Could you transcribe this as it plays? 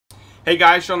Hey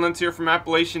guys, Sean Lentz here from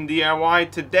Appalachian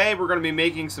DIY. Today we're going to be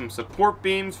making some support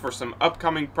beams for some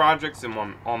upcoming projects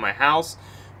on my house.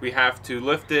 We have to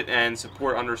lift it and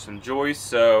support under some joists.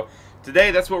 So today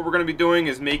that's what we're going to be doing,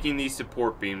 is making these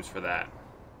support beams for that.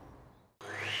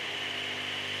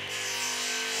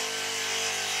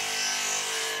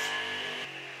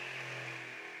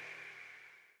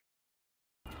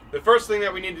 The first thing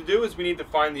that we need to do is we need to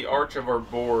find the arch of our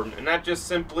board, and that just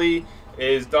simply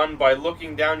is done by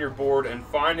looking down your board and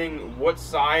finding what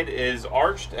side is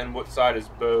arched and what side is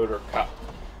bowed or cut.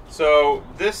 So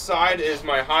this side is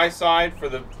my high side for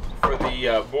the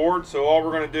board, so all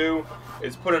we're going to do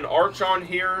is put an arch on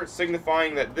here,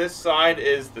 signifying that this side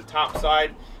is the top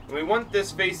side. And we want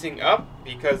this facing up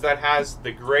because that has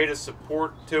the greatest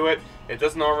support to it. It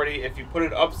doesn't already, if you put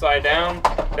it upside down,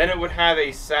 then it would have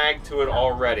a sag to it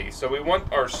already. So we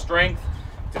want our strength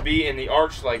to be in the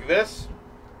arch like this.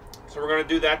 So we're going to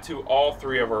do that to all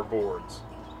three of our boards.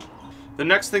 The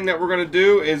next thing that we're going to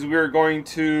do is we're going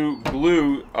to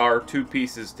glue our two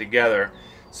pieces together.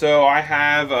 So I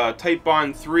have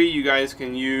Titebond 3. You guys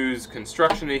can use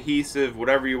construction adhesive,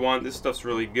 whatever you want. This stuff's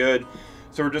really good.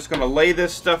 So we're just going to lay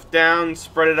this stuff down,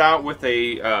 spread it out with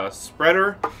a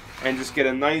spreader, and just get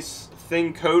a nice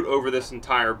thin coat over this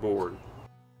entire board.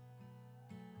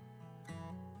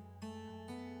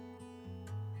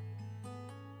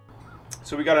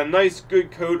 So we got a nice good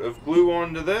coat of glue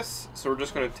onto this. So we're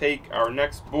just going to take our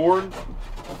next board,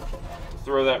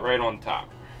 throw that right on top.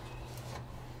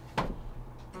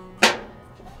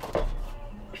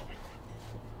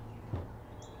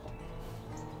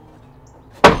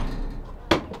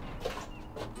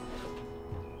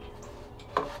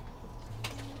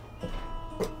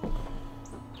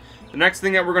 The next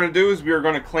thing that we're going to do is we are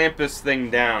going to clamp this thing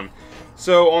down.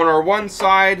 So on our one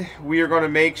side, we are going to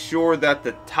make sure that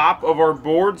the top of our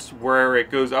boards, where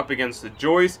it goes up against the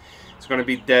joist, is going to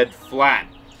be dead flat.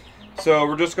 So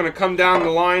we're just going to come down the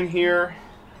line here,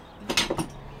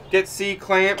 get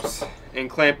C-clamps, and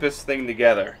clamp this thing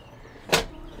together.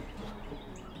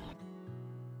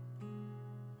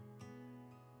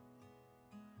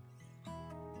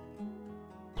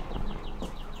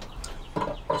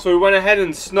 So we went ahead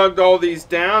and snugged all these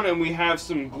down, and we have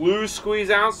some glue squeeze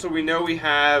out, so we know we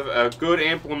have a good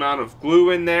ample amount of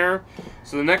glue in there.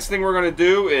 So the next thing we're going to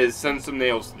do is send some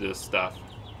nails to this stuff.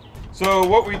 So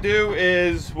what we do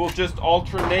is we'll just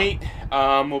alternate.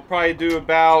 We'll probably do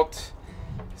about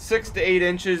 6 to 8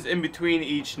 inches in between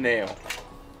each nail.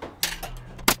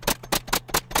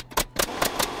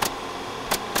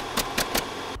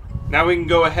 Now we can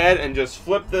go ahead and just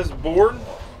flip this board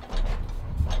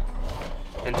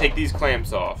and take these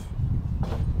clamps off.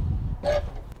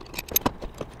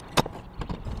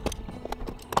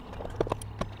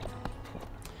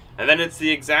 And then it's the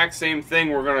exact same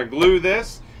thing. We're going to glue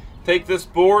this, take this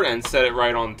board, and set it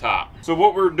right on top. So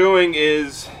what we're doing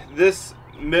is this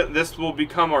will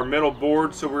become our middle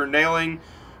board. So we're nailing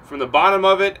from the bottom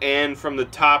of it and from the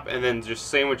top, and then just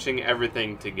sandwiching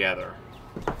everything together.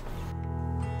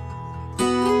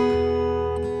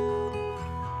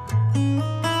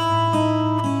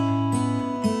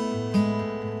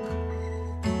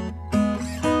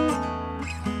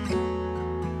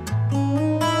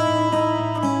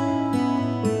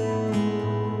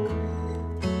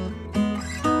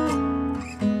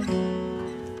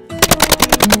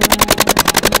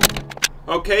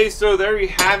 Okay, so there you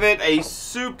have it, a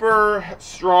super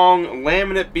strong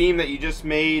laminate beam that you just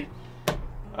made.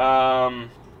 All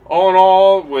in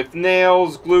all, with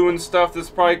nails, glue and stuff, this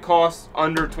probably costs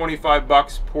under 25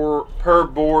 bucks per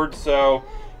board. So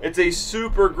it's a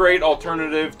super great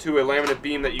alternative to a laminate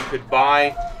beam that you could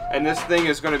buy. And this thing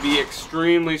is going to be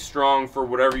extremely strong for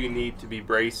whatever you need to be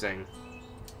bracing.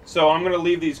 So I'm going to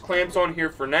leave these clamps on here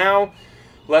for now.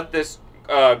 Let this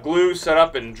glue set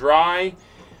up and dry.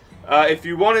 If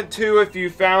you wanted to, if you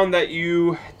found that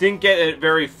you didn't get it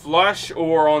very flush,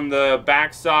 or on the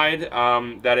back side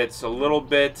that it's a little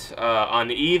bit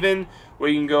uneven,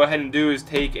 what you can go ahead and do is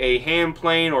take a hand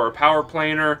plane or a power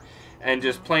planer and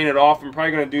just plane it off. I'm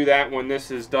probably going to do that when this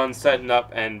is done setting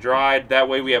up and dried. That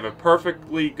way we have a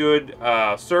perfectly good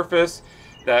surface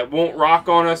that won't rock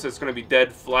on us. It's going to be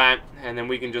dead flat, and then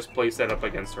we can just place that up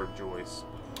against our joist.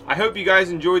 I hope you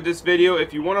guys enjoyed this video.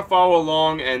 If you want to follow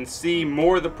along and see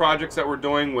more of the projects that we're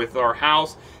doing with our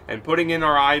house and putting in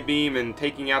our I-beam and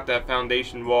taking out that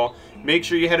foundation wall, make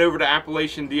sure you head over to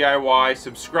Appalachian DIY,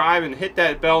 subscribe, and hit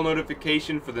that bell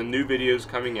notification for the new videos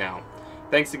coming out.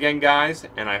 Thanks again, guys,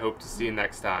 and I hope to see you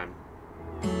next time.